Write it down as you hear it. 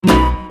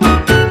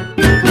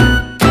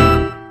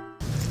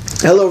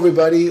Hello,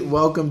 everybody.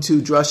 Welcome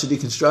to Drasha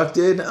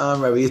Deconstructed.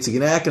 I'm Rabbi Yitzhak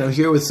Genack, and I'm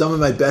here with some of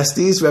my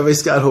besties, Rabbi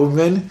Scott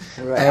Hoberman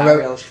and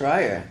Ariel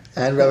Schreier.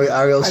 And Rabbi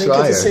Ariel Schreier. I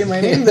didn't get to say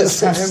my name this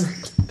time.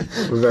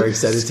 We're very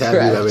excited to have you,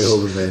 Rabbi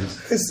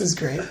Hoberman. This is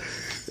great.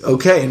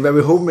 Okay, and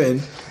Rabbi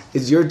Hoberman,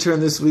 it's your turn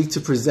this week to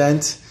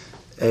present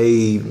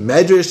a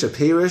medrash, a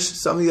perush,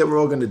 something that we're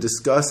all going to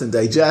discuss and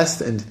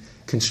digest and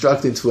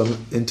construct into a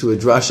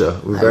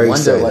drasha. We're very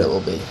excited. I wonder what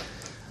it will be.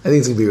 I think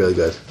it's going to be really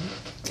good.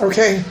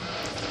 Okay.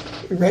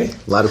 You ready?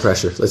 A lot of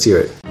pressure. Let's hear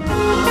it.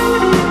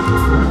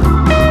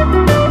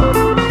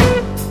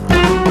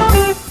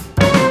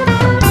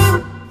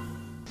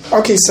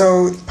 Okay,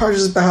 so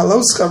Parshas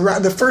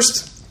Beha'aloscha, the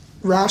first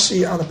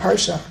Rashi on the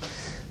Parsha,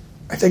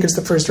 I think it's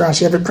the first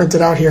Rashi, I have it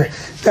printed out here,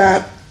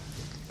 that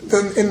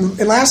in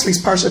last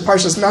week's Parsha,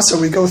 Parshas Nasa,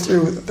 we go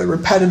through the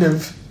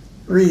repetitive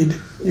read.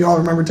 You all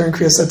remember during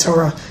Kriyas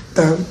Torah,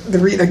 the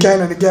read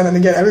again and again and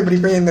again, everybody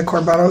bringing the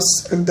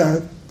korbanos and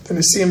the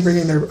Nesiim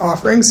bringing their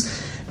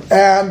offerings,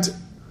 and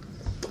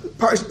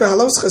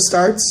Beha'aloscha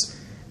starts,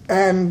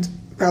 and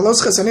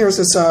Beha'aloscha Sanir is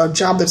this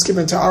job that's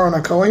given to Aaron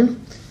HaKohen.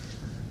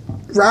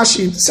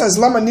 Rashi says,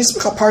 Lama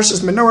nisbcha parshas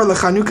menorah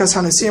lechanukas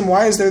hanesiim.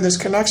 Why is there this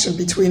connection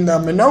between the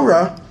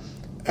menorah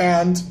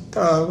and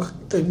the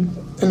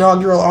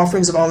inaugural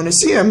offerings of all the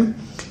Nesiim?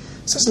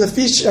 It says,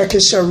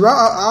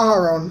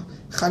 Aharon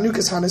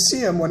chanukas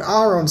hanesiim, when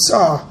Aaron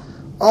saw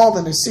all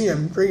the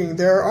Nesiim bringing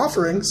their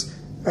offerings,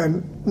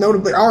 and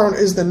notably Aaron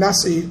is the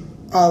Nasi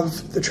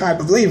of the tribe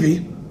of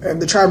Levi, and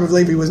the tribe of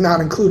Levi was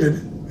not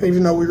included,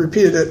 even though we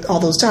repeated it all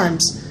those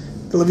times.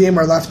 The Leviim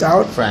are left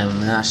out. Ephraim and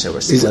Menashe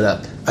were split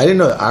up. I didn't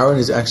know that Aaron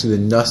is actually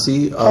the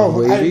Nasi of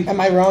Levi. Am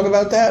I wrong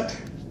about that?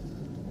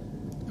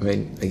 I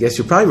mean, I guess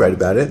you're probably right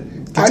about it.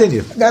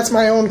 Continue. That's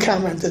my own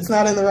comment. It's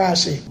not in the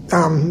Rashi.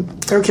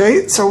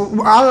 Okay, so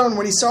Aaron,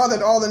 when he saw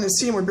that all the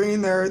Nesiim were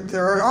bringing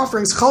their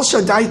offerings, Chol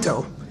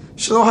Shadaito,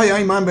 Shelo Haya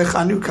Iman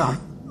Bechanuka,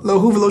 Lo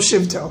Hu V'lo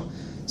Shivto.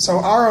 So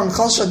Aaron,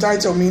 Chol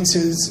Shadaito means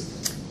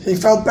he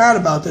felt bad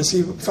about this.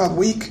 He felt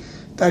weak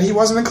that he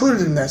wasn't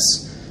included in this.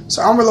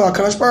 So Amar Lo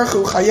HaKadosh Baruch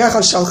Hu,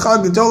 Chayecha Shalcha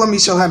Gedola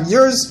Mishalhem.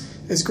 Yours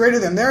is greater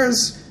than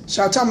theirs.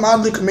 Sha'ata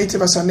Madlik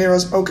U'Meitiv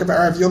Hasaneros Boker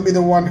V'Arav. You'll be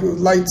the one who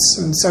lights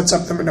and sets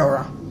up the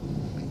menorah.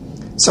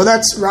 So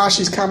that's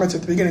Rashi's comment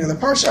at the beginning of the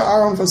parsha.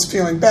 Aaron was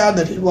feeling bad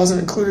that he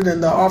wasn't included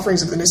in the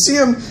offerings of the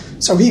Nesiim,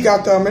 so he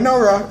got the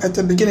menorah at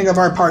the beginning of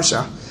our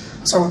parsha.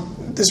 So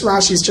this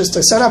Rashi is just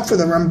a setup for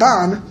the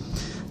Ramban.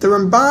 The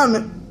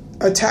Ramban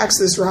attacks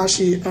this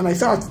Rashi, and I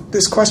thought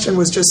this question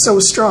was just so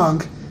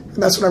strong,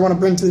 and that's what I want to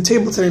bring to the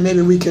table today.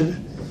 Maybe we could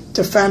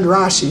defend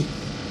Rashi.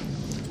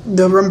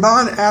 The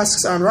Ramban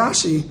asks on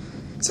Rashi,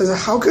 says,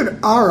 how could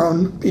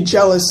Aaron be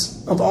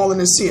jealous of all the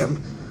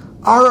Nesiim?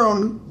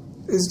 Aaron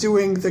is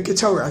doing the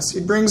Ketoras. He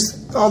brings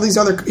all the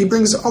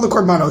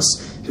Korbanos.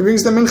 He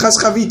brings the Minchas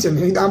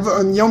Chavitim.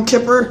 On Yom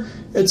Kippur,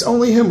 it's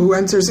only him who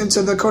enters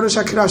into the Kodesh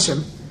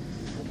HaKodashim.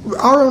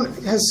 Aaron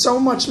has so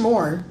much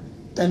more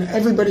than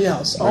everybody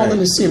else. All the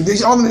Nesiim.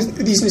 These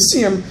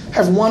Nesiim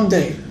have one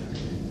day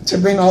to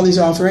bring all these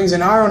offerings,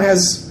 and Aaron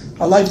has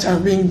a lifetime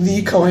of being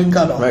the Kohen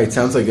Gadol. Right,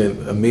 sounds like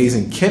an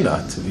amazing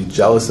kinna to be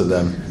jealous of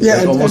them. Yeah,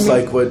 like almost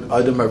like what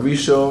Adam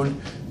HaRishon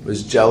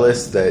was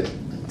jealous that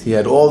he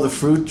had all the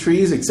fruit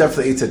trees except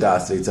for the Eitz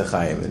Hadas, Eitz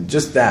HaChaim, and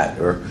just that.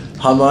 Or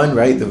Haman,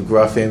 right? The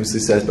Gemara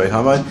famously says by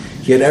Haman,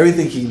 he had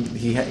everything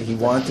he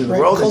wanted in the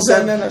world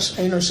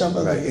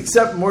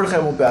except Mordechai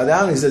won't bow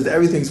down. He says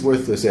everything's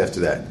worthless after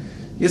that.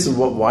 Yes, so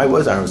why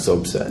was Aaron so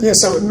upset? Yeah,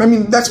 so I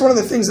mean that's one of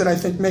the things that I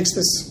think makes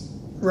this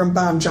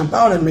Ramban jump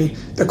out at me.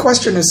 The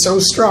question is so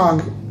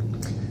strong,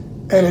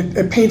 and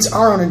it paints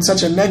Aaron in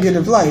such a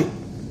negative light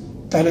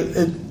that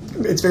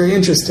it's very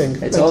interesting.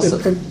 It's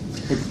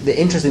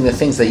the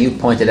things that you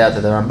pointed out,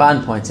 that the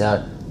Ramban points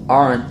out,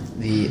 aren't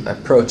the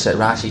approach that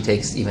Rashi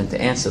takes even to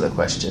answer the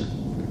question.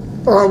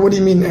 What do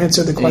you mean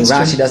answer the question?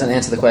 Rashi doesn't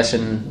answer the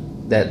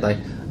question that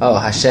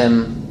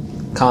Hashem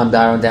calmed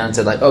Aaron down and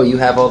said you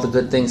have all the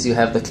good things, you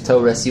have the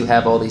Ketores, you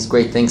have all these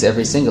great things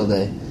every single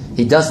day.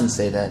 He doesn't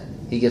say that.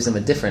 He gives him a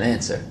different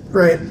answer.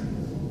 Right.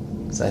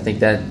 So I think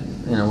that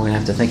we're going to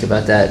have to think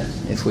about that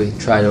if we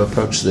try to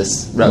approach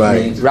this.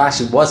 Right.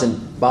 Rashi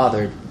wasn't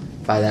bothered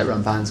by that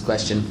Ramban's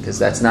question because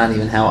that's not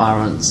even how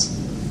Aaron's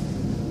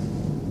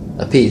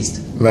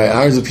appeased. Right,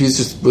 Aaron's appeased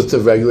just with the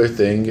regular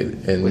thing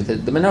with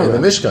the menorah in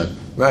the Mishkan.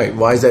 Right.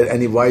 Why is that?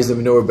 Why is the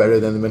menorah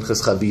better than the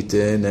Minchas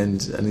Chavitin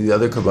and any of the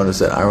other korbanos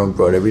that Aaron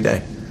brought every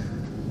day?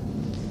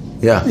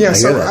 Yeah. Yeah.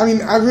 This is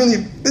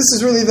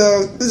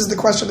the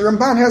question. The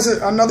Ramban has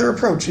another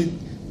approach. He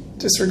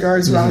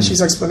disregards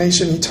Rashi's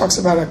explanation. He talks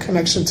about a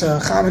connection to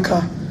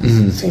Hanukkah,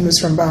 famous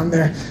Ramban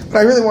there. But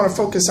I really want to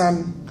focus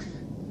on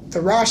the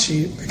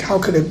Rashi. Like, how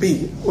could it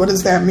be? What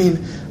does that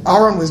mean?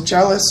 Aaron was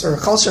jealous, or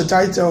Chol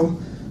Shadaito,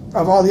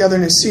 of all the other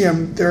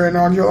Nesiim, their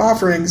inaugural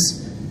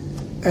offerings,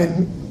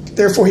 and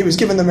therefore he was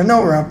given the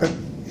menorah. But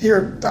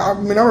here, the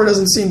menorah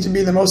doesn't seem to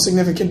be the most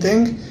significant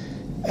thing.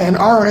 And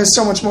Aaron has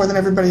so much more than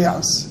everybody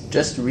else.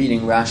 Just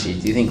reading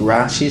Rashi, do you think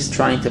Rashi's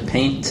trying to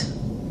paint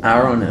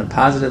Aaron in a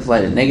positive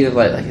light, a negative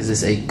light? Like, is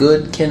this a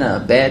good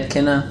kinna, a bad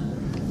kinna?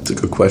 It's a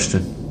good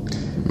question,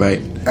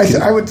 right?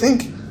 I would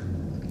think.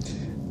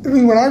 I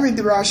mean, when I read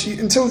the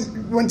Rashi,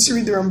 once you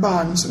read the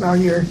Ramban, so now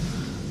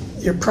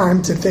you're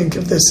primed to think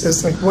of this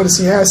as like, what is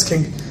he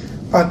asking?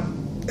 But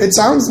it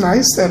sounds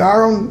nice that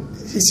Aaron,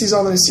 he sees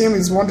all the Nisim,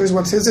 he wonders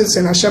what his is,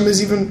 and Hashem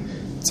is even,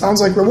 it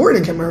sounds like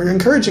rewarding him or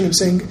encouraging him,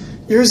 saying,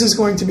 yours is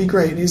going to be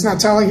great. He's not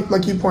telling,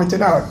 like you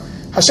pointed out.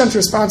 Hashem's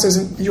response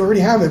isn't, you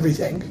already have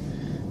everything.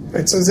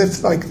 It's as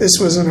if like this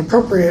was an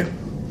appropriate.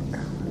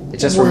 It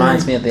just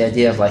reminds me of the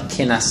idea of like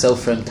kina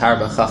sofer and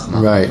tarba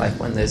chachma. Right. Like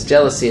when there's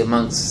jealousy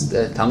amongst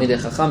the Talmidei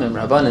Chachamim,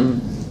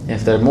 Rabbanim,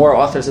 if there are more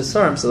authors of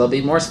Sfarim, so there'll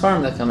be more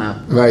Sfarim that come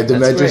out. Right. The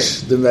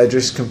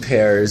Medrash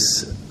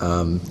compares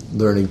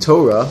learning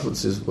Torah,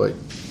 which is what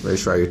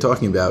Reish you're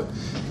talking about,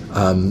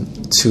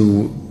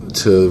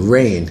 to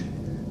rain.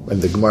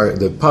 And the Gemara,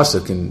 the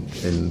pasuk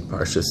in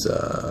Parshas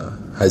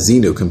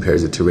Hazinu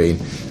compares it to rain,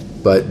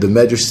 but the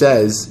Medrash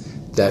says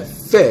that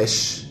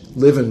fish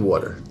live in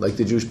water, like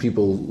the Jewish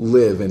people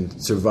live and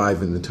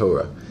survive in the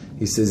Torah.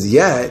 He says,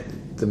 yet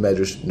the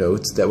Medrash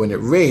notes that when it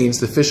rains,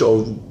 the fish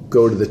all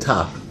go to the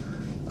top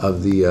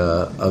of the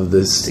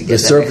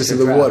surface of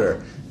the water.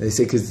 And they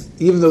say because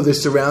even though they're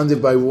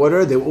surrounded by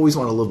water, they always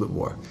want a little bit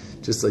more.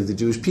 Just like the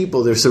Jewish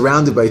people, they're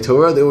surrounded by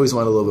Torah, they always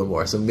want a little bit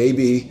more. So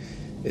maybe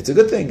it's a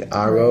good thing.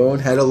 Aaron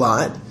had a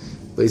lot,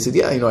 but he said,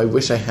 "Yeah, I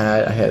wish I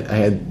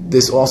had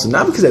this also.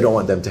 Not because I don't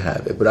want them to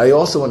have it, but I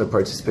also want to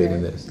participate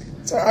in this."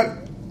 So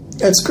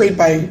that's great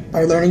by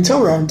learning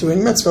Torah and doing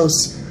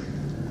mitzvos.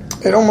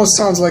 It almost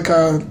sounds like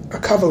a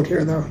kavod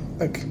here, though.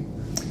 Like,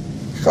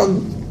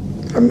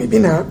 maybe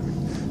not.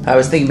 I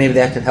was thinking maybe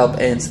that could help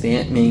answer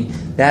the meaning.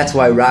 That's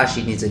why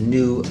Rashi needs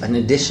an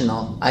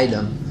additional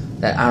item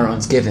that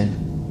Aaron's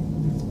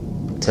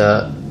given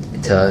to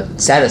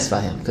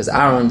satisfy him, because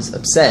Aaron's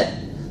upset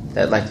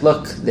that like,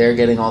 look, they're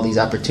getting all these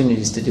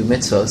opportunities to do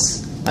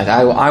mitzvos. Like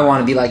I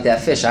want to be like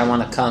that fish. I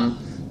want to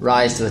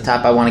rise to the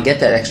top. I want to get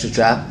that extra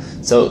drop.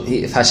 So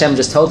if Hashem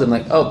just told him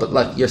like, oh, but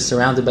look, you're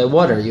surrounded by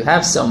water. You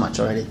have so much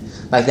already.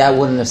 Like that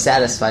wouldn't have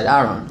satisfied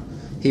Aaron.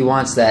 He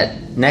wants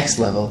that next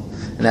level,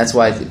 and that's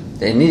why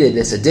they needed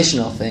this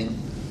additional thing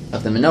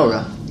of the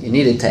menorah. You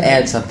needed to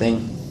add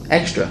something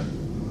extra.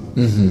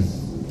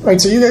 Mm-hmm. Right.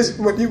 So you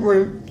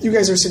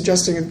guys are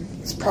suggesting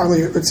it's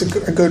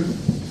a good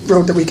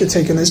road that we could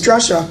take in this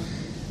drasha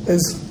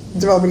is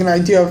developing an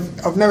idea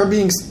of never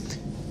being.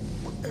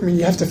 I mean,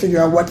 you have to figure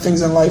out what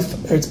things in life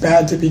it's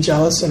bad to be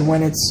jealous and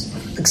when it's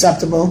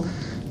acceptable,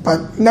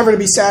 but never to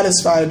be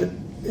satisfied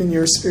in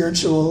your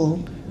spiritual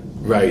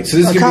so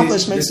this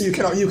accomplishments. You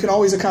can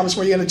always accomplish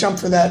more. You got to jump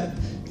for that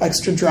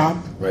extra drop.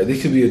 Right.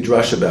 This could be a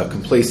drush about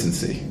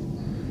complacency.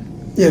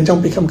 Yeah,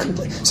 don't become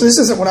complacent. So this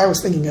isn't what I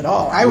was thinking at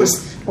all.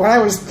 What I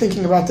was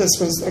thinking about this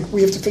was like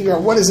we have to figure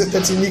out what is it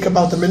that's unique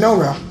about the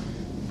menorah,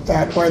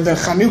 or the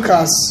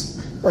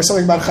Chanukas, or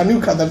something about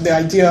Chanukah, the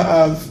idea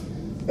of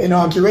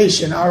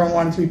inauguration. Aaron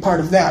wanted to be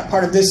part of that,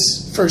 part of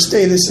this first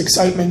day, this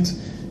excitement,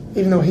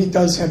 even though he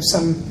does have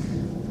some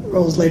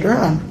roles later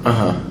on.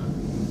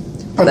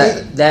 But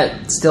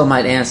that still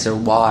might answer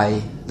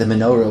why the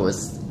menorah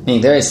was. I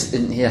mean,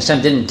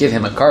 Hashem didn't give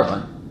him a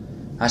carbon.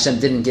 Hashem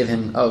didn't give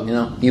him.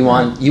 You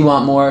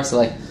want more, so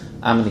like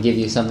I'm going to give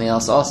you something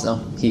else. Also,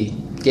 he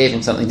gave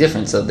him something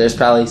different. So there's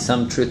probably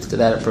some truth to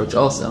that approach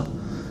also.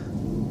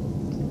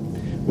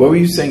 What were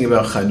you saying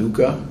about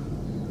Chanukah?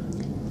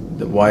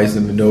 Why is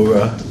the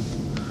menorah?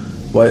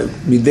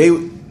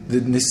 The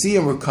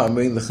Nesiim were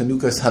coming. The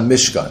Chanukas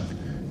HaMishkan,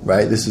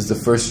 right? This was the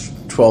first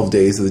 12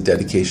 days of the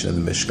dedication of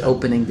the Mishkan.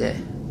 Opening day.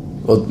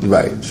 Well,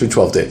 right, for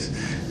 12 days,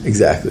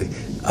 exactly.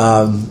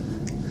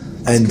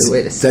 And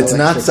that's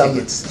not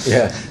something.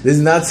 Yeah, this is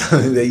not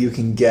something that you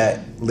can get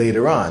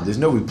later on. There's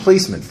no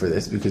replacement for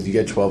this because you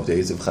get 12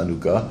 days of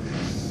Chanukah,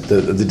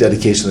 the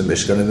dedication of the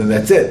Mishkan, and then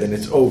that's it. Then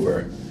it's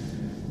over.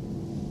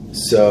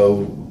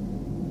 So,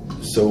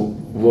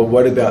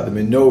 what about the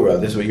menorah?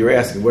 This is what you're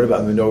asking. What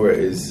about the menorah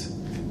is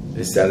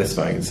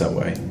satisfying in some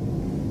way?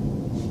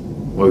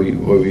 What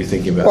were you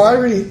thinking about?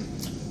 Well,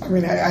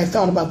 I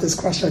thought about this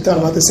question. I thought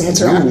about this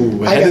answer.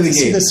 I got to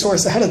see the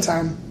source ahead of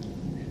time.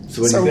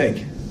 So what do you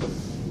think?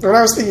 What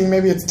I was thinking,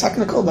 maybe it's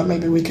technical, but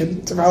maybe we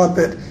could develop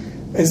it,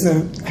 is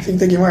I think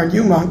the Gemara in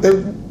Yuma,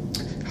 the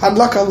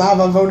Hadlaka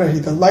Lava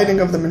Vodahi, the lighting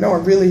of the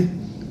menorah really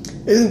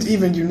isn't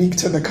even unique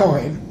to the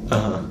Kohen.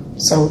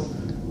 So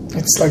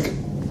it's like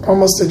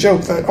almost a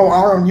joke that,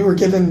 Aaron, you were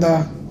given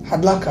the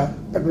Hadlaka,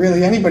 but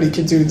really anybody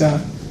could do the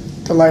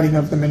lighting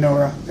of the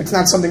menorah. It's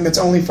not something that's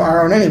only for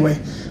Aaron anyway.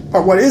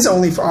 But what is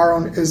only for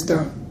Aaron is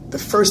the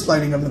first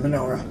lighting of the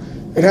menorah.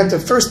 It had to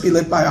first be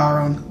lit by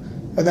Aaron,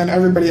 and then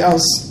everybody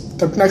else,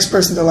 the next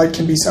person to light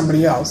can be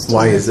somebody else.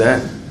 Why is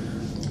that?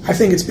 I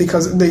think it's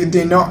because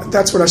they know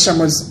that's what Hashem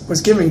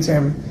was giving to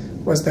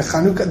him, was the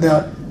Chanukah,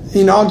 the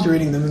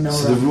inaugurating the menorah.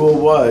 So the rule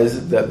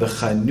was that the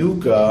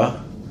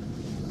Chanukah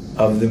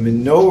of the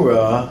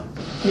menorah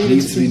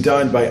needs to be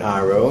done by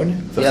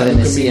Aaron. The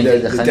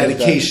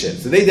dedication.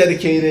 So they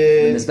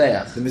dedicated the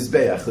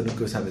Mizbeach,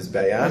 Chanukah's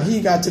HaMizbeach. And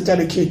he got to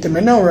dedicate the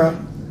menorah.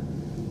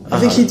 I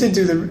think he did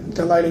do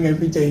the lighting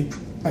every day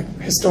like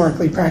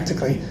historically,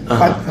 practically.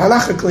 But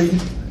halachically,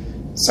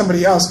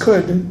 somebody else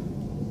could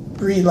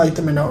relight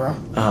the menorah.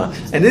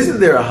 And isn't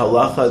there a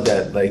halacha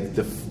that like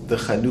the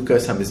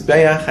Chanukas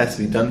HaMizbeach has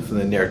to be done from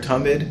the Ner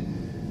Tamid?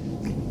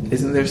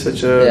 Isn't there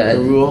such a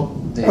rule?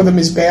 Or the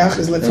Mizbeach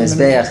is lit the from the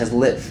Mizbeach is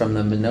lit from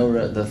the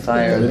menorah, the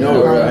fire. The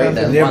menorah, right?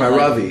 That Near one light.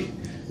 Maravi.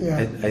 Yeah.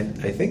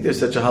 I think there's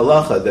such a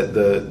halacha that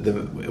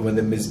when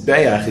the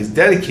Mizbeach is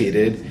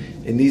dedicated,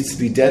 it needs to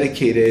be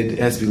dedicated, it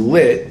has to be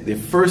lit. The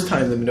first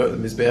time the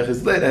Mizbeach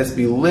is lit, it has to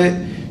be lit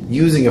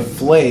using a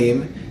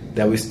flame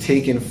that was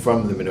taken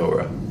from the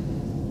menorah,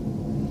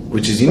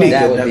 which is unique.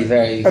 That would be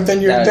very... But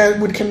then that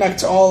would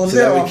connect to all of so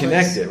their that would offerings.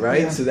 connect it,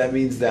 right? Yeah. So that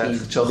means that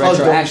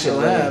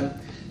Retroactively,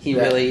 he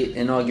really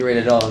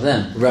inaugurated all of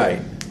them. Right.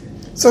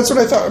 So that's what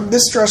I thought.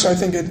 This drush, I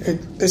think,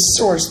 this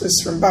source,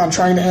 this Ramban,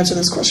 trying to answer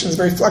this question is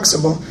very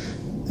flexible.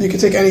 You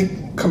could take any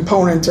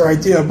component or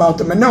idea about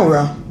the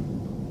menorah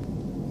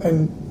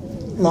and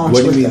launch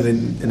What do with you it.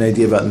 mean an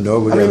idea about the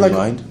menorah? What do you have in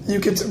mind? You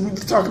could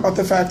talk about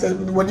the fact that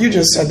what you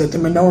just said, that the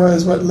menorah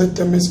is what lit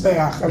the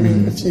Mizbeach. I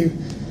mean, if you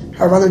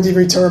have other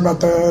divrei Torah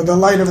about the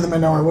light of the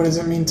menorah, what does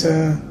it mean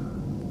to,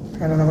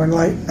 I don't know, what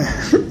light?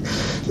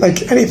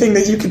 Like anything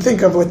that you could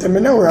think of with the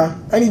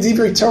menorah, any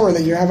divrei Torah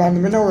that you have on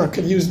the menorah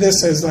could use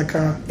this as like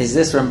a... Is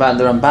this Ramban?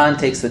 The Ramban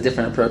takes the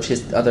different approach.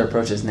 His other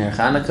approach is Ner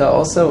Chanukah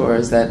also, or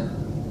is that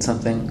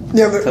something...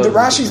 Yeah, the totally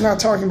Rashi's different? not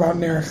talking about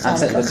Ner I'm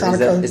saying,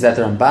 Chanukah. is that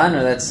the Ramban,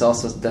 or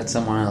that's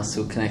someone else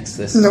who connects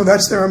this? No,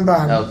 that's the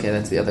Ramban. Okay,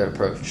 that's the other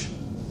approach.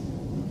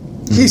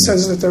 He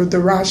says that the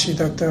Rashi,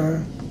 that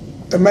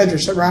the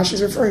Medrash that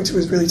Rashi's referring to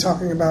is really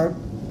talking about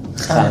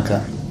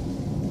Chanukah.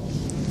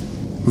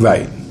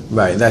 Right.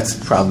 And that's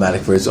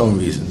problematic for its own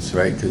reasons,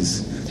 right?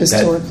 Because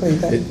Historically,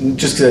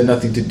 just because it had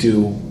nothing to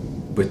do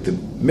with the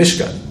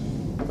Mishkan,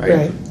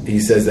 right? He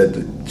says that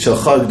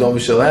Shalchag Dom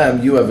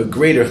Shalem, you have a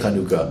greater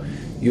Chanukah.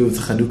 You have the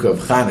Chanukah of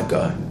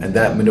Chanukah, and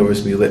that menorah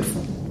is be lit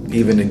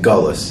even in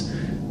Gullus.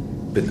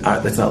 But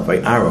that's not by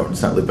Aaron.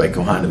 It's not lit by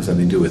Kohanim. It's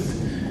something to do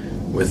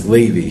with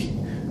Levi.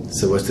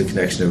 So what's the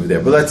connection over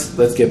there? But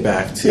let's get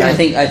back to. I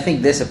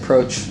think this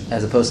approach,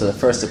 as opposed to the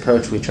first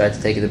approach we tried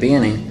to take at the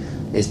beginning,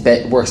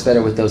 works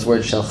better with those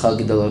words Shel Chag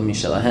Gedol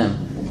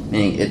Mishalahem,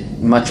 meaning it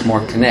much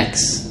more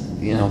connects.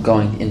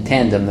 Going in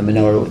tandem, the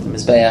menorah with the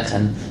Mizbeach,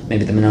 and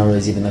maybe the menorah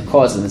is even the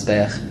cause of the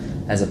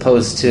Mizbeach, as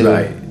opposed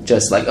to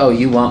just like, oh,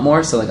 you want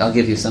more, so like I'll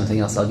give you something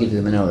else. I'll give you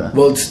the menorah.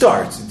 Well, it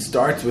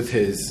starts with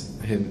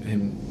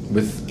him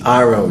with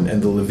Aaron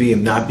and the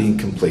Leviim not being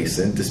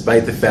complacent,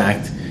 despite the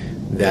fact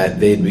that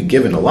they had been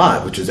given a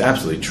lot, which is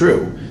absolutely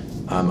true.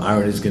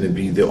 Aaron is going to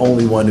be the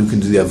only one who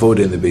can do the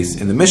avodah in the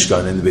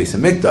Mishkan, in the base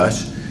of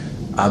Mikdash,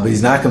 but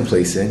he's not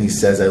complacent. He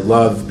says, "I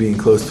love being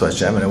close to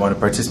Hashem, and I want to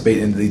participate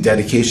in the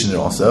dedication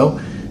also."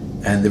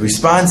 And the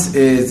response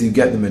is, you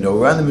get the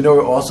menorah, and the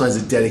menorah also has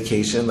a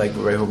dedication, like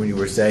when you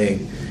were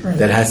saying,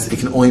 that it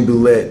can only be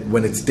lit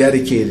when it's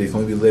dedicated. It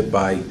can only be lit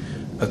by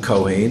a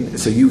Kohen.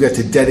 So you get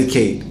to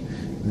dedicate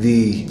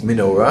the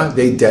menorah.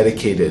 They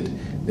dedicated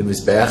the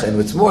Mizbeach, and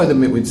what's more, the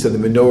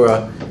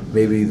menorah,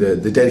 maybe the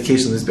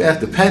dedication of the Mizbeach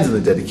depends on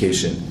the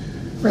dedication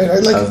of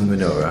the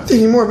menorah.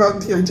 Thinking more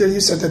about the idea you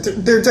said,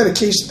 that their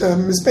dedication, the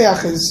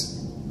Mizbeach is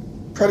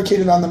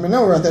predicated on the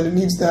menorah, that it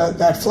needs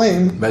that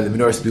flame. But the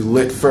menorah has to be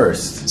lit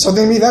first. So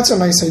maybe that's a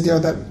nice idea,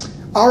 that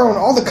Aaron,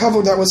 all the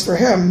kavod that was for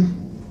him,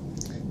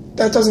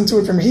 that doesn't do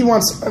it for him. He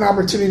wants an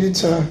opportunity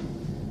to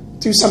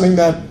do something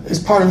that is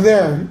part of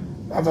their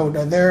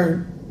avodah,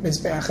 their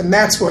Mizbeach, and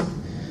that's what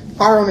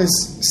Aaron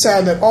is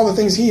sad that all the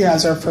things he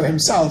has are for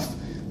himself.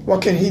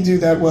 What can he do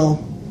that will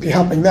be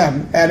helping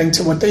them, adding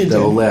to what they do? That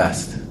will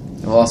last.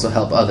 It will also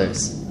help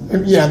others.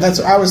 Yeah,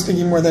 I was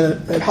thinking more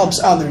that it helps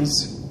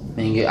others.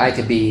 Meaning, I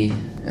could be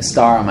a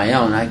star on my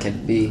own. I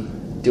could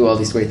do all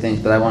these great things,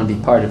 but I want to be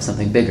part of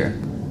something bigger.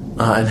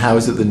 And how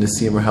is it the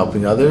Nisim are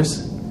helping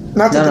others?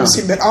 Not that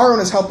that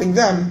Aaron is helping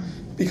them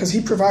because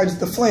he provides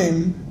the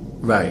flame.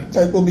 Right.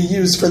 That will be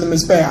used for the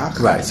Mizbeach.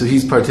 Right, so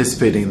he's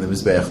participating in the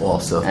Mizbeach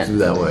also through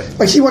that way.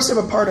 Like he wants to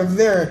have a part of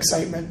their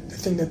excitement, the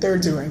thing that they're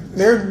doing.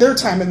 Their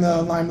time in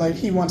the limelight,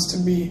 he wants to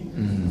be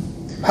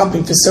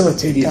helping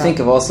facilitate You that. think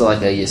of also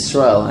like a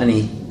Yisrael,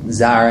 any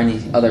Zar, any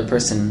other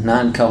person,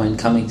 non-Kohen,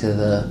 coming to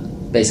the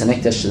Beis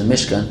HaMikdash, to the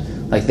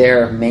Mishkan, like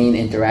their main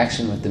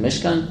interaction with the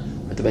Mishkan,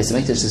 with the Beis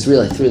HaMikdash, is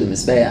really through the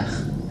Mizbeach.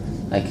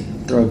 Like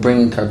through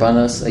bringing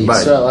karbanos. A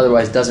Yisrael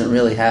otherwise doesn't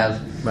really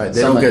have... Right,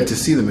 they don't get to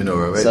see the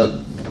menorah, right?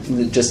 So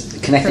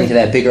just connecting to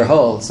that bigger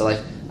whole. So like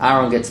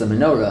Aaron gets the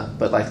menorah,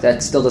 but like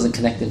that still doesn't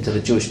connect him to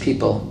the Jewish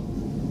people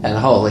as a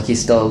whole. Like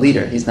he's still a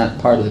leader. He's not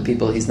part of the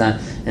people. He's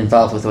not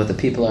involved with what the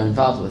people are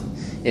involved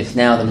with. If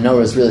now the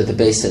menorah is really the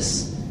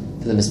basis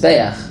for the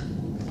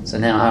Mizbeach, so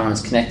now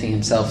Aaron's connecting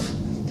himself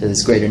to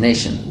this greater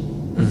nation.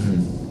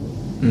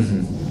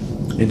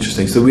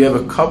 Interesting. So we have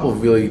a couple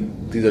of really,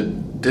 these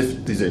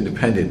are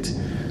independent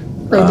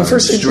the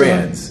first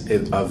strands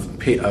of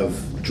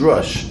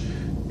drush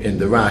in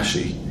the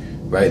Rashi.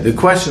 Right. The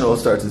question all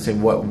starts with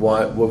saying what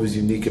was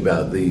unique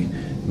about the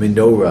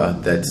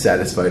menorah that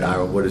satisfied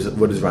Aaron. What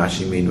does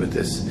Rashi mean with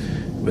this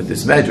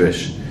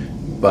medrash?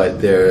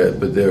 but there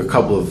are a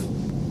couple of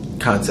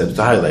concepts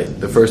to highlight.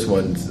 The first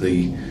one's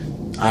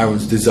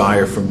Aaron's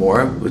desire for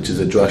more, which is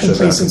a drasha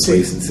about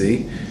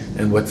complacency.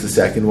 And what's the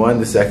second one?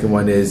 The second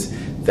one is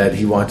that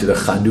he wanted a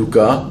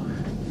Chanukah,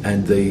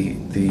 and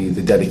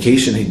the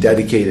dedication he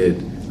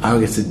dedicated.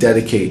 Aaron gets to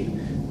dedicate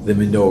the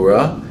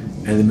menorah,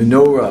 and the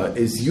menorah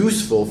is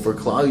useful for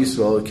Klal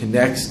Yisrael. It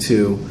connects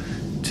to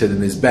the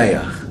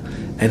Mizbeach.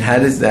 And how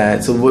does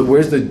that? So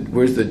where's the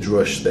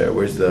drush there?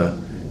 Where's the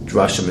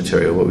drasha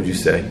material? What would you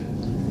say?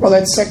 Well,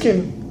 that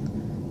second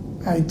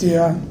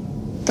idea,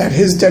 that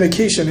his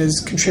dedication is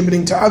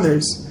contributing to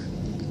others,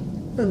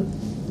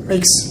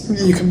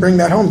 you can bring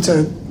that home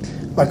to,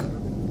 like,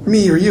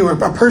 me or you, or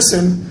a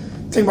person.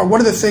 Think about, what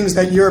are the things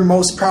that you're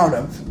most proud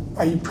of?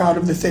 Are you proud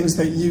of the things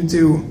that you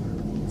do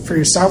for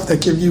yourself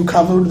that give you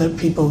kavod, that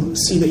people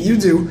see that you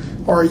do,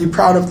 or are you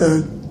proud of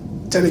the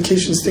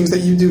dedications, things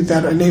that you do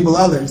that enable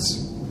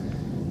others?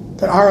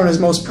 That Aaron is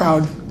most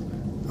proud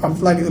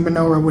of lighting the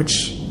menorah,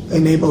 which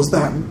enables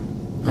them.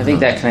 I think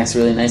that connects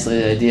really nicely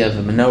to the idea of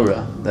a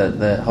menorah,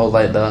 the whole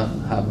light, the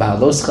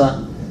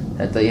ba'aloscha,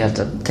 that you have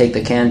to take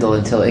the candle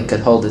until it could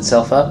hold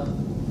itself up.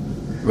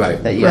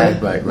 Right. That you right.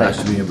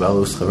 Rashi being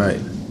ba'aloscha, right.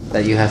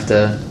 That you have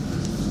to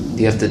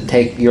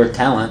take your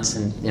talents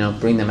and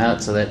bring them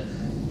out so that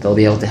they'll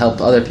be able to help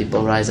other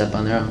people rise up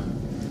on their own.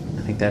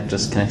 I think that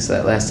just connects to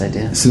that last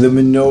idea. So the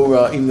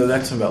menorah, even though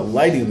that's about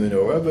lighting the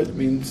menorah, but it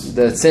means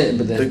the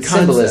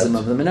symbolism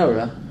of the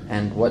menorah,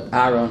 and what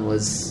Aaron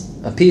was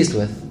appeased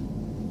with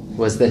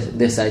was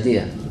this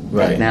idea.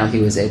 Right. That now he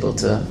was able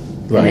to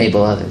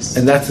enable others.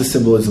 And that's the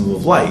symbolism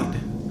of light.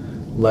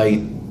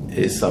 Light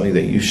is something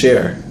that you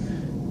share.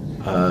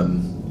 My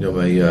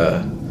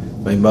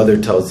mother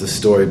tells the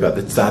story about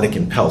the tzaddik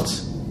in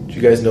Peltz. Do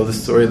you guys know the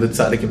story of the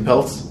tzaddik in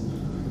Peltz?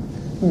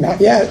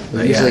 Not yet.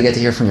 You usually get to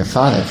hear from your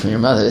father, from your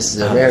mother. This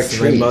is a rare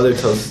treat. My mother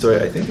tells the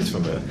story. I think it's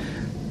from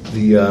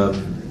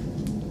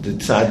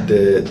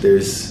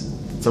there's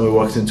somebody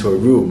walks into a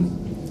room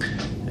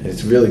and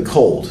it's really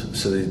cold.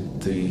 So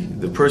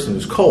the person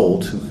who's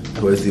cold,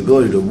 who has the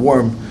ability to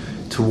warm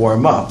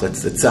up,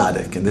 that's the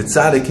tzaddik. And the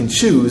tzaddik can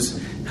choose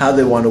how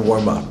they want to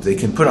warm up. They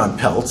can put on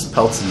pelts.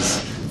 Pelts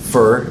is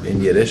fur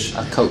in Yiddish.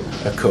 A coat.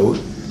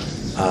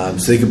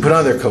 So they can put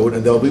on their coat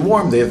and they'll be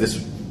warm. They have this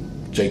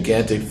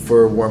gigantic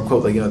fur warm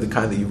coat, like the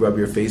kind that you rub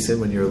your face in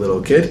when you're a little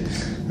kid,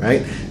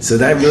 right? So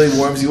that really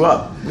warms you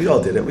up. We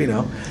all did it, we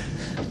know.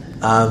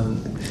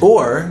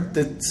 Or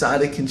the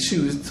tzaddik can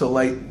choose to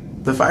light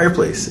the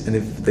fireplace, and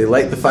if they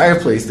light the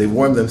fireplace, they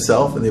warm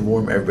themselves and they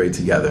warm everybody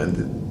together.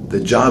 And the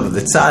job of the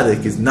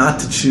tzaddik is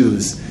not to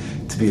choose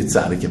to be a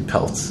tzaddik in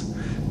pelts.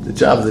 The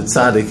job of the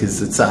tzaddik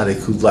is the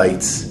tzaddik who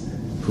lights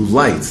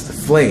the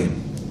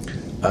flame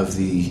of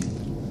the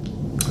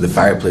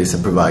fireplace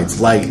and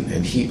provides light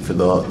and heat for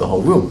the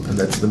whole room, and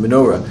that's the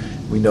menorah.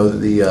 We know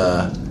that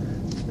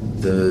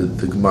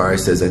the Gemara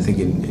says, I think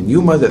in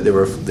Yuma, that there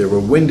were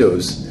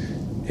windows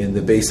in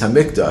the Beis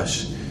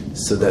Hamikdash,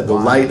 so that the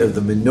light of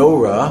the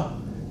menorah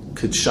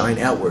could shine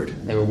outward.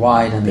 They were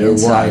wide on the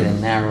inside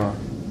and narrow.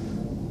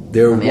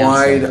 They're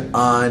wide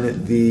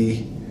on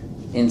the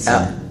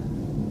inside.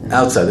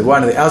 Outside. They're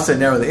wide on the outside,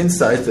 narrow on the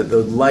inside, so that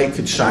the light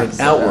could shine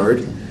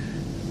outward.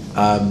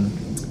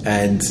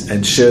 And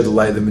share the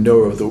light of the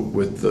menorah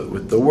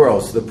with the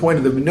world. So the point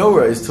of the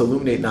menorah is to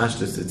illuminate not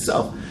just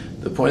itself.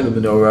 The point of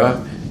the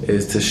menorah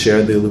is to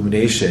share the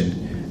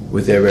illumination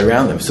with everybody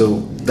around them.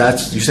 So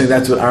you're saying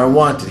that's what Aaron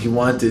wanted. He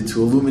wanted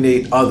to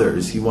illuminate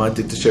others. He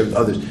wanted to share with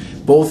others,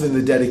 both in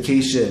the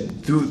dedication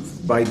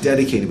by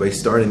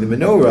starting the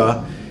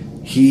menorah.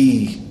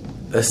 He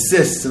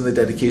assists in the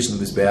dedication of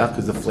the Mizbeach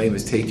because the flame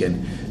is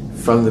taken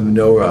from the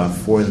menorah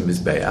for the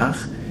Mizbeach.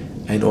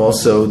 And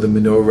also the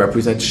menorah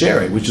represents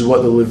sharing, which is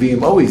what the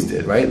Leviim always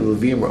did, right? The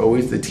Leviim were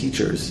always the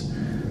teachers.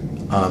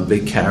 They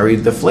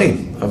carried the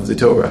flame of the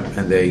Torah,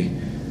 and they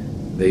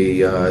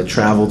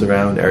traveled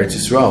around Eretz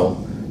Yisrael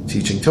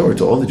teaching Torah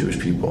to all the Jewish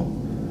people.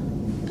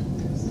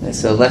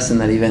 It's a lesson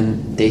that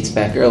even dates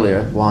back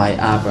earlier, why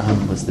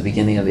Abraham was the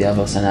beginning of the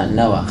Avos and not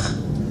Noach.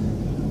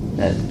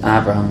 That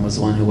Abraham was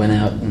the one who went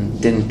out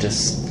and didn't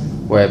just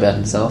worry about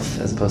himself,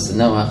 as opposed to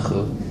Noach,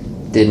 who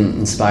didn't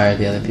inspire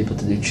the other people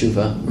to do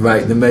tshuva.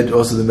 Right. The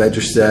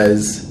Medrash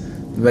says,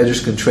 the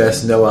Medrash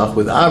contrasts Noach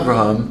with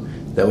Abraham,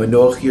 that when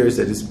Noach hears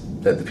that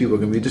the people are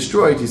going to be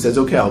destroyed, he says,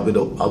 okay, I'll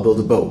build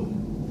a boat.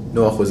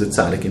 Noach was a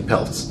tzaddik in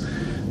Peltz.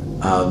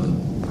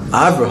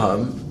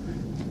 Abraham,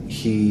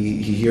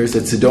 he hears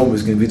that Sodom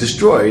is going to be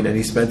destroyed, and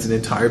he spent an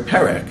entire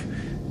perek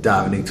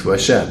davening to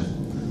Hashem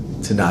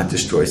to not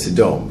destroy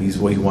Sodom. He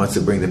wants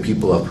to bring the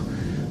people up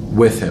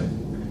with him.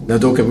 Now,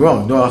 don't get me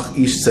wrong, Noach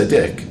ish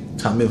tzaddik.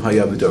 Tamim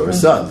Hayab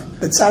Dorasav.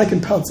 The tzaddik in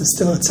Peltz is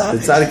still a tzaddik.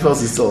 The tzaddik in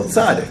Peltz is still a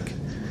tzaddik,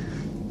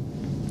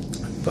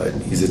 but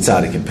he's a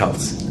tzaddik in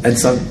Peltz. And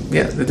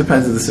it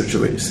depends on the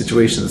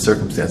situation, the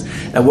circumstance.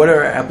 And what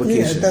are our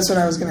applications? Yeah, that's what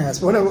I was going to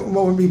ask. What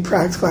would be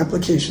practical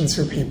applications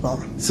for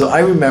people? So I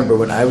remember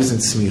when I was in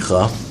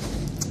Smicha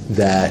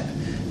that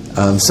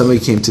somebody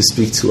came to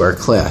speak to our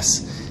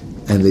class,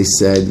 and they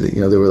said that,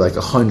 there were like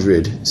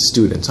 100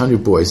 students,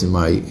 100 boys in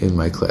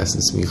my class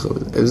in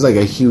Smicha. It was like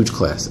a huge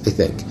class, I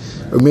think,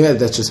 or maybe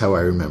that's just how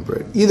I remember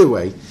it. Either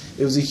way,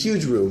 it was a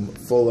huge room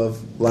full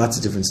of lots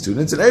of different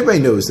students, and everybody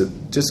knows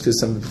that just because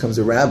someone becomes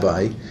a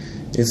rabbi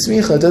in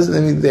Smicha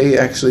doesn't mean they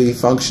actually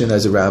function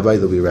as a rabbi.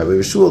 They'll be a rabbi of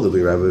a shul, they'll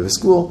be a rabbi of a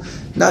school.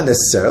 Not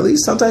necessarily.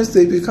 Sometimes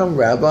they become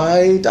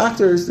rabbi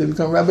doctors, they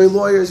become rabbi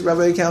lawyers,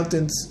 rabbi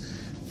accountants,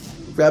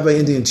 rabbi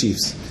Indian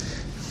chiefs.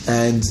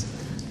 And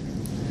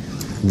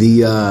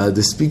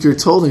the speaker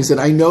told him, he said,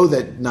 I know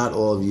that not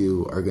all of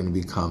you are going to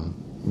become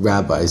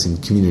rabbis in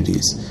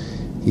communities.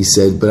 He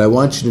said, but I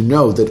want you to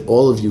know that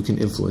all of you can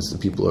influence the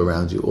people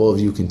around you. All of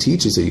you can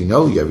teach. He said, you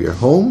have your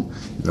home,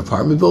 an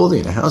apartment building,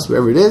 in a house,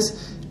 wherever it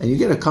is, and you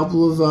get a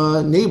couple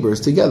of neighbors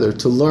together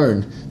to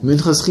learn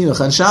Minchas Chinuch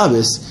on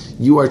Shabbos.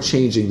 You are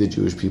changing the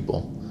Jewish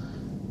people.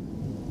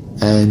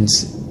 And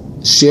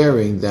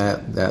sharing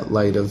that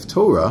light of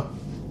Torah,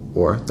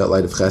 or that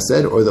light of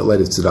Chesed, or that light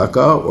of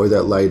Tzedakah, or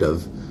that light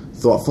of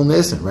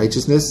thoughtfulness and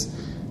righteousness,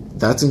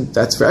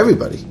 that's for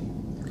everybody.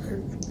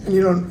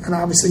 And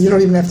obviously you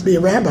don't even have to be a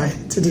rabbi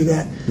to do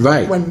that.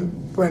 Right. When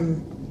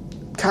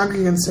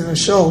congregants in a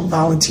shul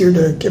volunteer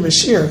to give a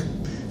shir,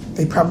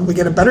 they probably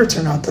get a better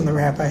turnout than the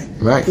rabbi.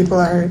 Right. People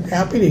are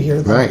happy to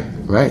hear them.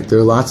 Right. There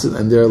are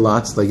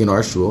lots, like in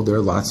our shul, there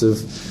are lots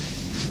of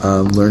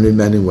learned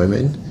men and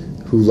women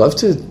who love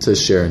to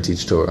share and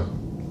teach Torah.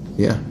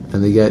 Yeah,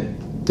 and they get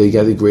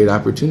a great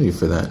opportunity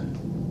for that.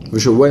 For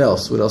sure. What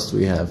else? What else do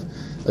we have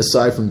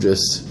aside from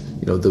just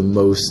the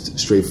most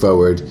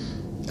straightforward?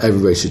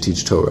 Everybody should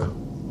teach Torah.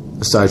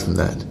 Aside from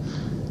that,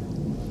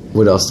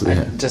 what else do we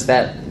have? Just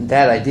that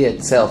idea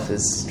itself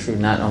is true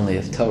not only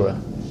of Torah,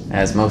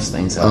 as most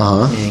things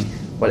are. Meaning,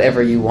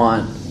 whatever you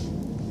want,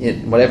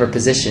 whatever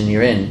position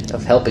you're in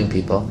of helping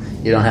people,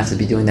 you don't have to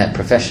be doing that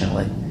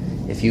professionally.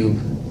 If you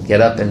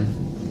get up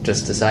and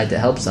just decide to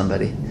help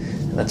somebody,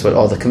 and that's what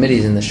all the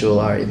committees in the shul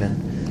are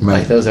even. Right.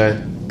 Like those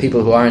are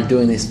people who aren't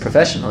doing this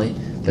professionally,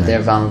 but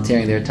they're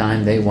volunteering their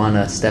time. They want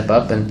to step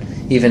up, and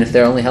even if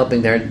they're only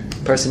helping their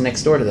person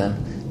next door to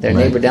them, their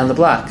neighbor down the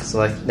block.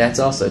 So that's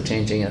also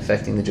changing and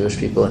affecting the Jewish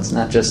people. It's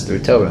not just through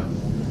Torah.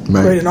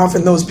 Right, and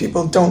often those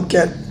people don't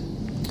get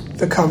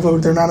the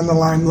kavod. They're not in the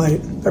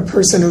limelight. The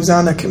person who's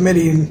on a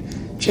committee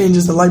and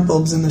changes the light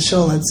bulbs in the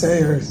shul, let's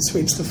say, or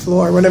sweeps the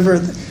floor, whatever.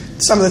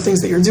 Some of the things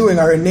that you're doing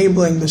are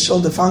enabling the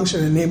shul to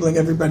function, enabling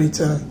everybody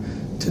to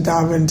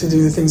daven, to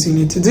do the things you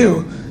need to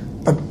do.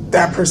 But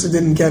that person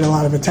didn't get a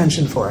lot of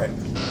attention for it.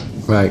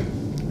 Right.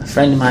 A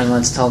friend of mine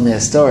once told me a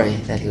story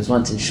that he was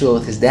once in shul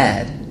with his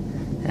dad,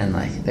 and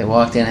they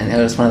walked in and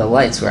noticed one of the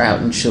lights were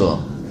out in shul,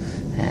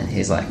 and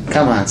he's like,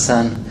 "Come on,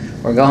 son,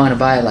 we're going to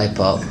buy a light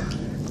bulb."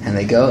 And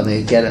they go and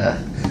they get a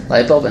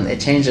light bulb and they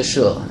change the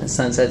shul. And his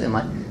son said to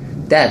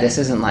him, "Dad, this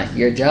isn't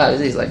your job."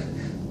 He's like,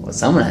 "Well,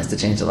 someone has to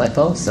change the light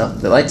bulb, so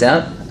the light's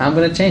out, I'm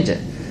going to change it."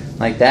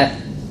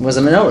 That was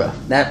a menorah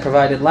that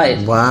provided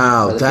light.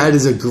 Wow, that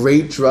is a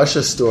great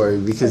drasha story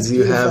because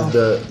you have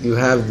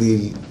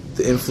the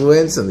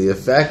influence and the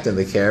effect and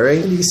the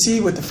caring. And you see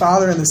with the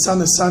father and the son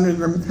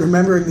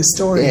remembering the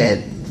story. Yeah,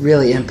 it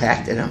really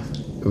impacted him.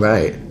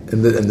 Right,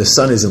 and the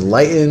son is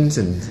enlightened,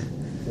 and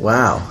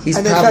wow, he's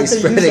probably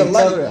spreading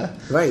Torah.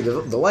 Right,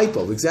 the light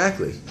bulb,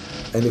 exactly.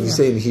 And if you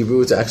say in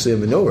Hebrew, it's actually a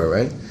menorah,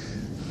 right?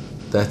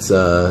 That's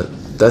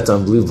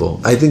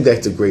unbelievable. I think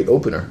that's a great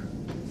opener.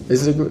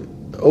 Is it a great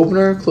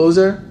opener,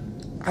 closer?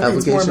 I think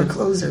it's more of a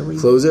closer.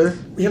 Closer?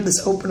 We have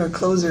this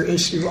opener-closer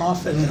issue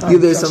often.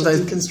 There's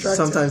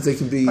sometimes they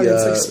can be... But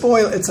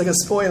it's like a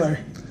spoiler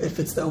if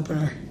it's the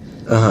opener.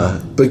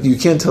 But you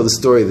can't tell the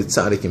story of the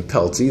tzaddik in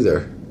Peltz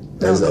either.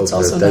 That's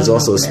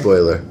also a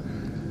spoiler.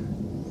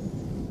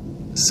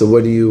 So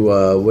what do you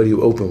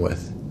open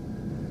with?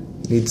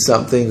 You need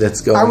something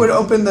that's going... I would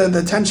open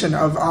the tension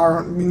of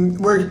our...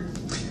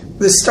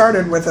 This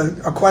started with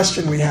a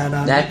question we had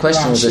on that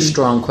question Rashi, was a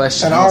strong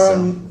question. That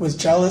Aaron was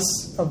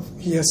jealous of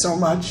he has so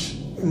much.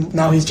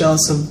 Now he's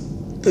jealous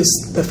of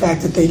the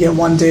fact that they get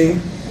one day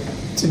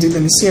to do the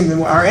Nisim.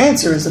 And our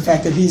answer is the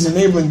fact that he's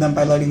enabling them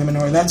by lighting the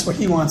menorah. That's what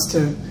he wants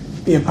to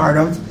be a part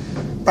of.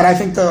 But I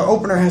think the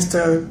opener has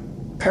to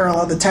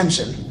parallel the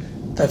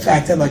tension, the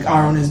fact that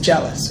Aaron is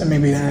jealous, and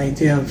maybe that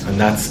idea of and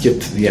not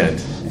skip to the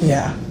end.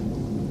 Yeah,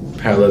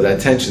 parallel that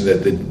tension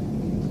that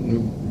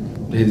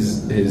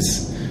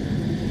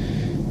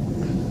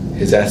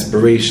his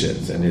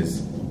aspirations and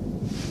his,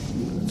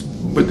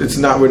 but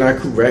we're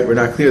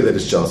not clear that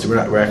it's jealousy.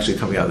 We're actually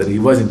coming out that he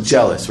wasn't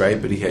jealous,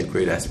 right? But he had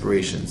great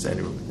aspirations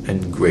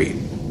and great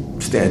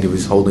stand. He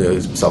was holding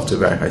himself to a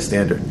very high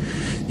standard.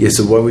 Yeah.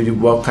 So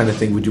what kind of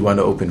thing would you want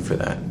to open for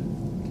that?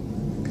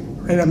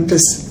 Right.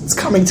 It's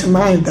coming to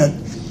mind that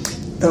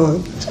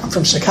I'm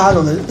from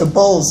Chicago. The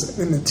Bulls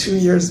in the 2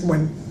 years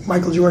when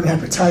Michael Jordan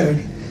had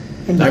retired.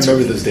 I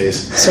remember those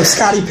days. So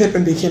Scottie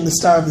Pippen became the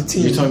star of the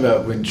team. You're talking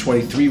about when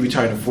 23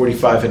 retired and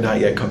 45 had not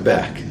yet come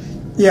back.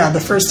 Yeah, the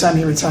first time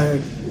he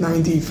retired,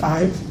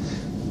 95,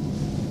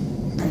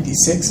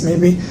 96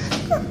 maybe.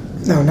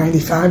 No,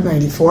 95,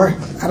 94. I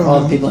don't know. All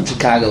the people in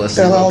Chicago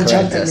listen. They'll all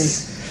jump at me.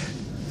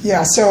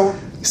 Yeah, so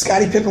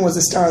Scottie Pippen was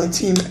the star of the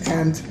team,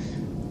 and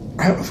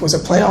I don't know if it was a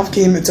playoff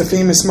game. It's a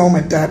famous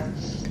moment that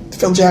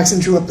Phil Jackson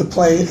drew up the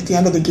play at the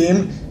end of the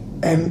game,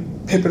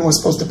 and Pippen was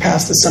supposed to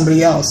pass to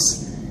somebody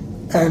else,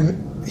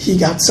 and he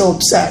got so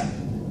upset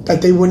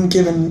that they wouldn't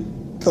give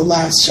him the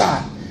last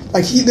shot.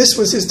 Like this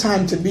was his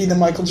time to be the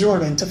Michael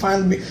Jordan, to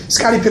finally be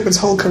Scottie Pippen's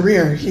whole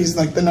career. He's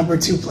like the number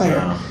 2 player.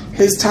 Wow.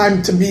 His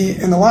time to be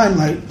in the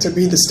limelight, to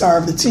be the star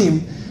of the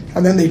team,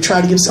 and then they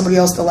tried to give somebody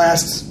else the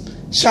last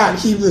shot.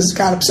 He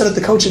got upset at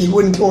the coach and he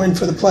wouldn't go in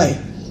for the play.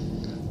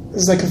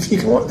 It's like if you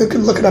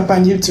can look it up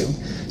on YouTube.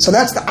 So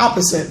that's the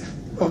opposite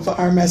of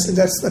our message.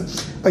 That's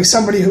like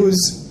somebody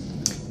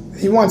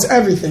he wants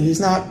everything. He's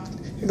not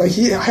like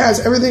he has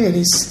everything and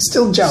he's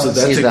still jealous.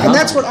 So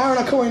that's what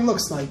Aaron Cohen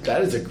looks like.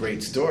 That is a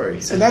great story.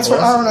 And that's what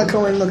Aaron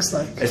Cohen looks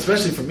like.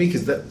 Especially for me,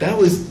 because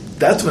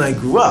that's when I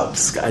grew up.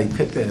 Scottie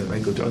Pippen and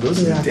Michael Jordan.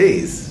 Those are the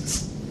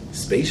days.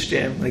 Space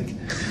Jam, like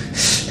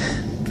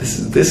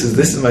this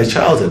is my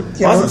childhood.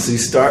 Yeah, awesome.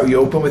 So you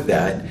open with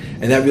that,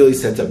 and that really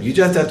sets up. You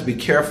just have to be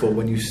careful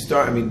when you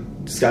start. I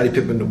mean, Scottie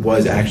Pippen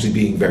was actually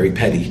being very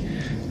petty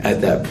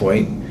at that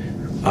point.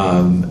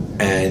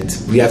 And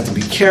we have to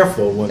be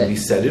careful when we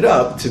set it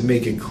up to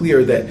make it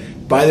clear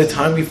that by the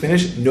time we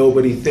finish,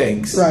 nobody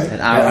thinks that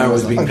Aaron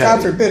was being petty.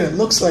 God forbid, it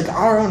looks like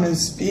Aaron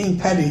is being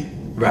petty.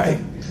 Right.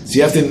 So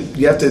you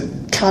have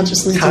to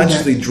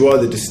consciously draw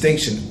the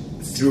distinction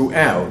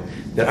throughout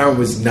that Aaron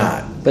was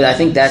not. But I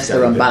think that's the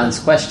Ramban's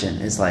question.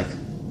 Is like,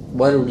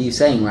 what are you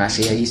saying,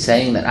 Rashi? Are you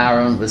saying that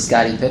Aaron was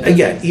Scottie Pippen?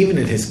 Again, even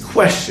in his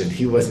question,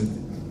 he wasn't.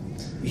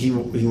 He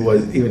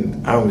was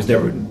even Aaron was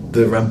never.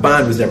 The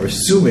Ramban was never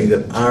assuming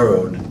that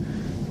Aaron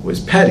was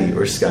petty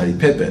or Scottie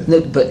Pippen. No,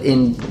 but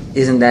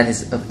isn't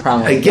that a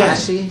problem with Again,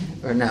 Rashi?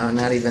 Or no,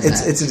 not even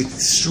that. It's an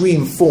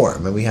extreme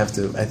form, and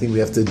I think we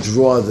have to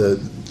draw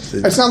the.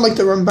 It's not like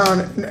the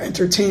Ramban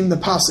entertained the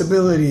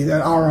possibility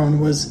that Aaron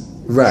was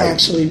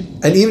actually.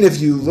 And even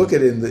if you look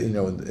at it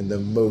in the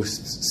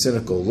most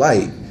cynical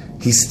light,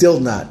 he's still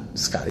not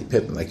Scottie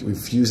Pippen. Like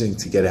refusing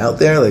to get out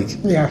there. Like,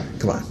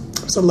 come on.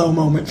 It's a low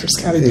moment for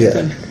Scottie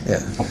Pippen. Yeah.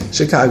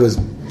 Chicago's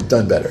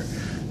done better.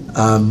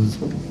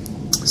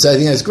 So I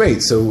think that's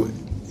great. So,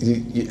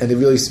 and it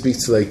really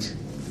speaks to like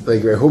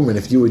Ray Hoberman.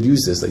 If you would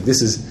use this, like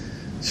this is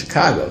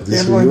Chicago.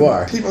 This is who you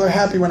are. People are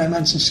happy when I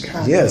mention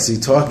Chicago. Yeah. So you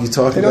talk.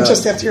 They don't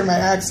just have to hear my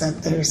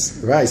accent. There's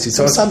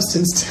some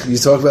substance. You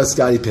talk about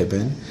Scottie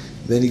Pippen.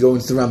 Then you go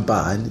into the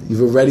Ramban.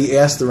 You've already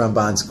asked the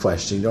Ramban's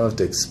question. You don't have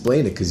to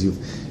explain it because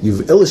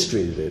you've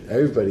illustrated it.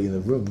 Everybody in the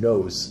room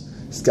knows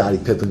Scottie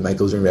Pippen,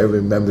 Michael Jordan.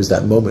 Everybody remembers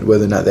that moment,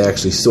 whether or not they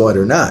actually saw it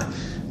or not.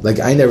 Like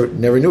I never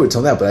knew it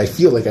till now, but I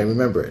feel like I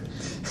remember it.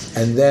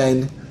 And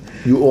then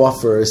you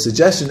offer a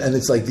suggestion, and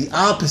it's like the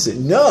opposite.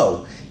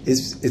 No,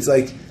 it's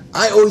like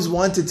I always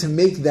wanted to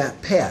make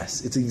that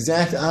pass. It's the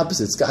exact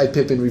opposite. Scottie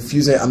Pippen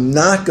refusing. I'm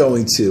not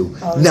going to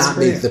not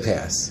make the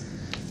pass.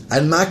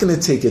 I'm not going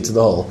to take it to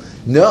the hole.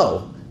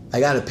 No, I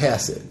got to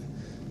pass it.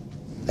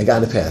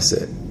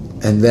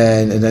 And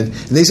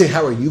they say,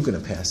 how are you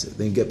going to pass it?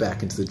 Then you get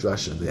back into the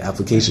drasha, the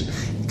application.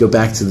 You go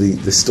back to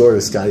the story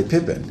of Scottie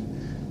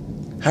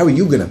Pippen. How are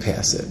you going to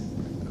pass it?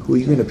 Who are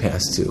you going to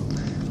pass to?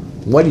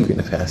 What are you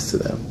going to pass to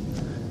them?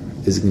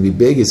 Is it going to be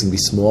big? Is it going to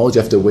be small? Do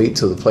you have to wait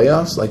till the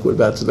playoffs? Like, what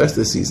about the rest of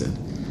the season?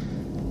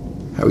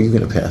 How are you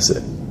going to pass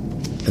it?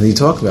 And then you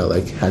talk about,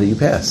 like, how do you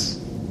pass?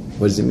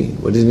 What does it mean?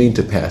 What does it mean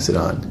to pass it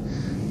on?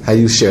 How do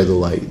you share the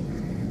light?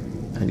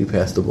 How do you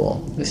pass the ball?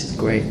 This is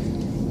great.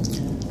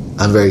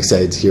 I'm very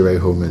excited to hear Ray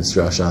Hoberman's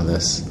drush on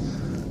this.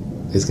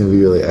 It's going to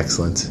be really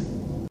excellent.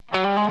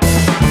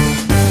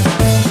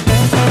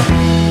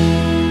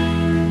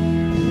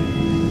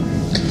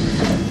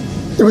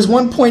 There was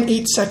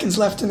 1.8 seconds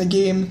left in the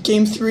game.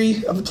 Game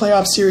 3 of the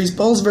playoff series,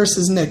 Bulls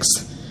versus Knicks.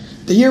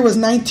 The year was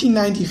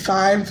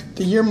 1995.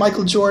 The year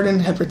Michael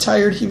Jordan had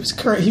retired. He was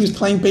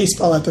playing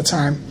baseball at the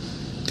time.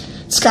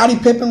 Scottie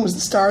Pippen was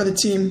the star of the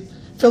team.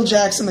 Phil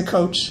Jackson, the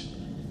coach.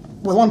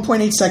 With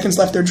 1.8 seconds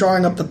left, they're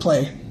drawing up the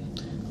play.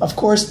 Of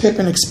course,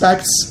 Pippen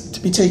expects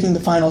to be taking the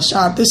final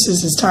shot. This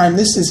is his time.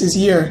 This is his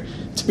year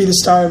to be the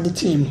star of the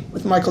team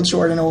with Michael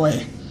Jordan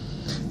away.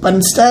 But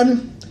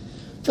instead,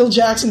 Phil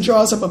Jackson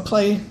draws up a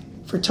play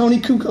for Tony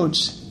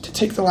Kukoc to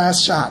take the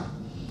last shot.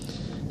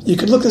 You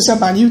could look this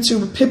up on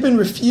YouTube. Pippen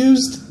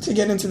refused to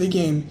get into the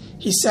game.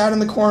 He sat in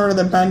the corner of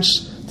the bench.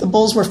 The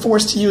Bulls were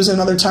forced to use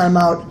another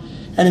timeout.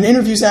 And in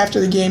interviews after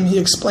the game, he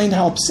explained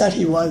how upset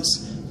he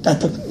was that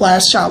the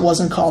last shot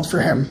wasn't called for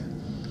him.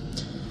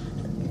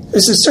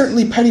 This is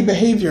certainly petty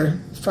behavior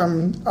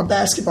from a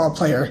basketball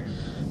player.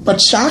 But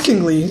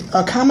shockingly,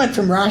 a comment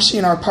from Rashi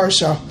in our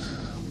Parsha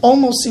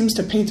almost seems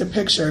to paint a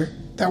picture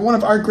that one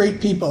of our great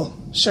people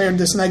shared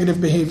this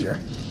negative behavior.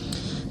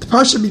 The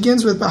Parsha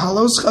begins with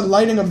Bahaloscha,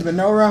 lighting of the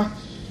menorah,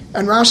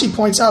 and Rashi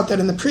points out that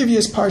in the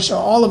previous Parsha,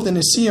 all of the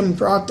Nesiim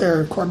brought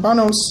their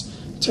korbanos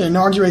to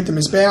inaugurate the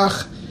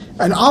Mizbeach,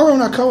 and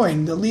Aaron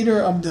HaKohen, the leader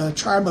of the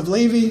tribe of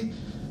Levi,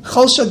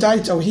 Chol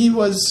Shadaito,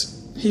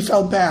 he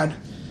felt bad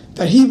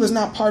that he was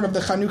not part of the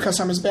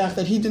Chanukas HaMizbeach,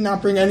 that he did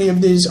not bring any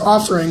of these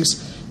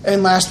offerings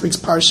in last week's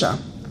Parsha.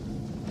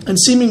 and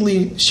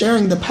seemingly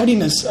sharing the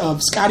pettiness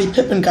of Scottie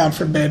Pippen, God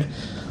forbid,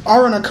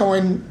 Aaron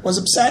HaKohen was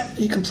upset.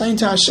 He complained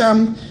to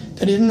Hashem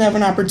that he didn't have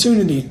an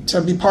opportunity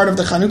to be part of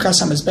the Chanukah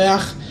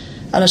HaMizbeach.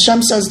 And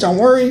Hashem says, don't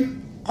worry,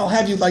 I'll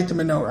have you light the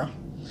menorah.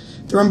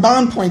 The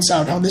Ramban points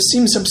out how this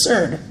seems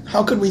absurd.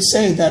 How could we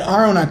say that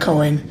Aaron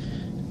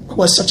HaKohen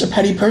was such a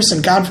petty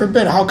person? God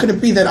forbid. How could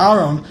it be that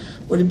Aaron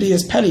would be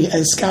as petty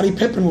as Scottie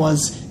Pippen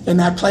was in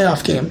that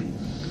playoff game?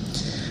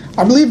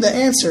 I believe the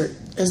answer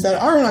is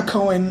that Aaron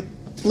HaKohen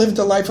lived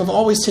a life of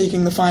always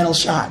taking the final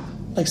shot.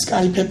 Like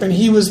Scottie Pippen,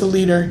 he was the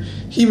leader.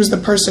 He was the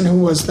person who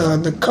was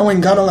the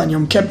Kohen Gadol on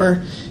Yom Kippur.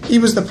 He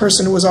was the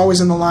person who was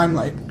always in the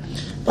limelight.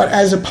 But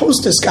as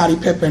opposed to Scottie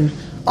Pippen,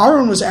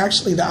 Aaron was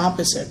actually the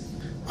opposite.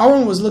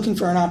 Aaron was looking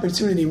for an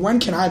opportunity. When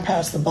can I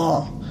pass the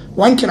ball?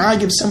 When can I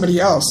give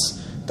somebody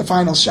else the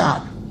final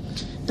shot?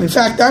 In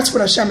fact, that's what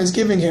Hashem is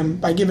giving him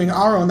by giving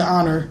Aaron the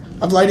honor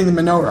of lighting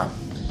the menorah.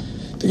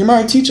 The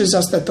Gemara teaches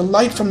us that the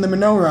light from the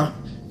menorah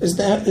is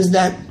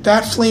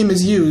that flame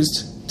is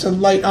used to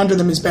light under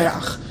the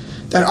Mizbeach.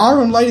 That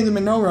Aaron lighting the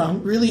menorah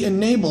really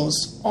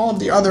enables all of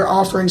the other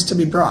offerings to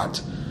be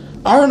brought.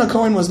 Aaron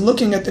HaKohen was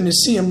looking at the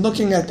Nesiim,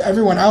 looking at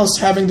everyone else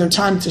having their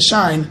time to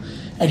shine,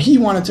 and he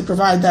wanted to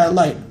provide that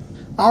light.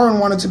 Aaron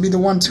wanted to be the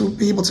one to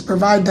be able to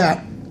provide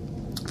that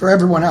for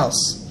everyone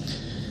else.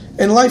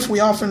 In life, we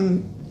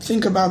often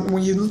think about,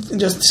 when you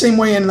just the same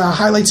way in the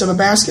highlights of a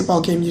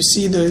basketball game, you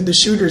see the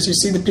shooters, you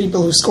see the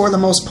people who score the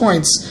most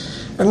points.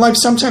 In life,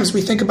 sometimes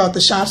we think about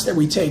the shots that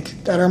we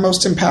take that are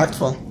most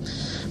impactful.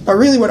 But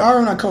really what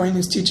Aaron HaKohen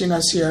is teaching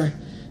us here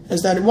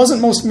is that it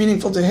wasn't most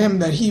meaningful to him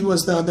that he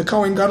was the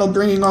Kohen Gadol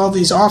bringing all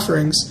these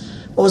offerings.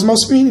 What was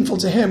most meaningful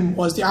to him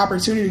was the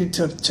opportunity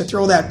to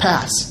throw that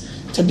pass,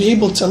 to be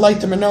able to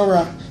light the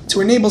menorah,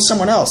 to enable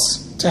someone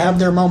else to have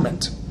their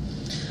moment.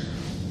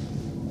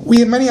 We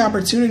have many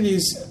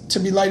opportunities to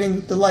be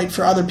lighting the light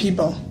for other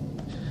people.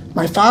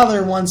 My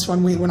father once,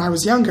 when I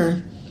was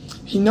younger,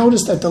 he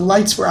noticed that the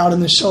lights were out in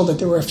the shul, that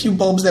there were a few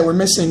bulbs that were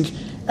missing,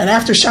 and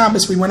after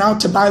Shabbos we went out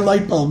to buy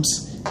light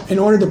bulbs in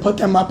order to put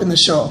them up in the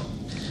shul.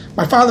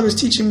 My father was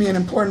teaching me an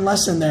important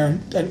lesson there,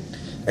 that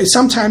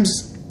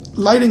sometimes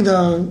lighting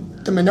the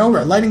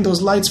menorah, lighting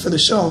those lights for the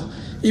shul,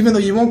 even though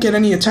you won't get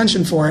any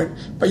attention for it,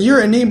 but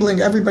you're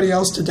enabling everybody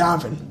else to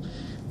daven.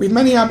 We have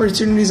many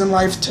opportunities in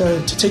life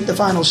to take the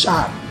final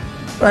shot,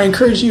 but I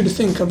encourage you to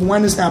think of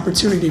when is the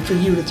opportunity for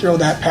you to throw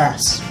that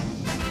pass.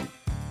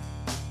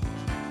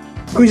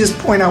 Let me just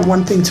point out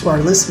one thing to our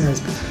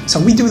listeners. So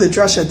we do the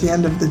drasha at the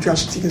end of the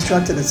Drasha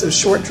Deconstructed. It's a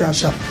short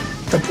drasha.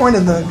 The point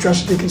of the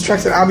Drasha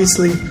Deconstructed,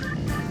 obviously,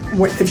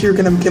 if you're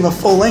going to give a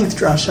full-length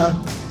drasha,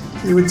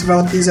 you would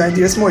develop these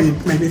ideas more.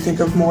 You'd maybe think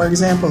of more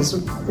examples.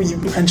 You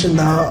mentioned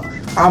the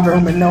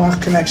Avraham and Noah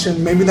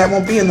connection. Maybe that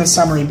won't be in the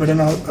summary, but in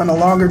a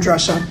longer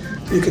drasha,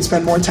 you could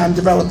spend more time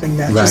developing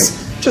that. Right.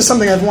 Just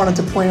something I've wanted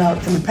to point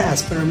out in the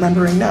past, but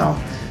remembering now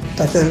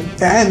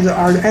that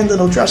our end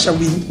little drasha,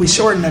 we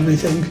shorten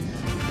everything,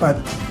 but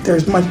there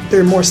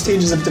are more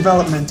stages of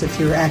development if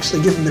you're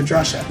actually giving the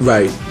drasha.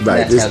 Right.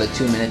 That's how the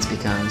 2 minutes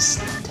becomes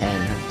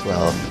 10 or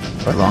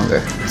 12 or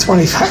longer.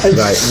 25.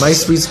 Right. My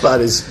sweet spot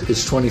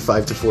is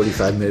 25 to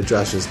 45 minute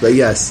drashas. But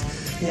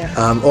yes. Yeah.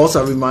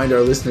 Also, I remind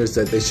our listeners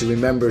that they should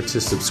remember to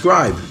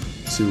subscribe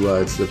to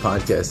the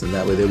podcast, and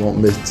that way they won't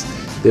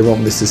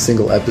miss a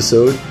single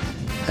episode.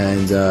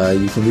 And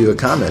you can leave a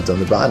comment on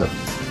the bottom.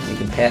 You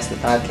can pass the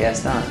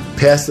podcast on.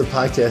 Pass the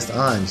podcast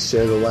on.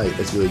 Share the light.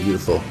 That's really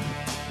beautiful.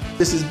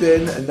 This has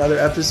been another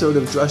episode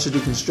of Drasha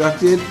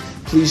Deconstructed.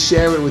 Please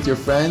share it with your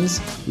friends.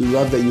 We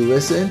love that you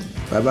listen.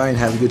 Bye-bye and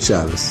have a good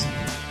Shabbos.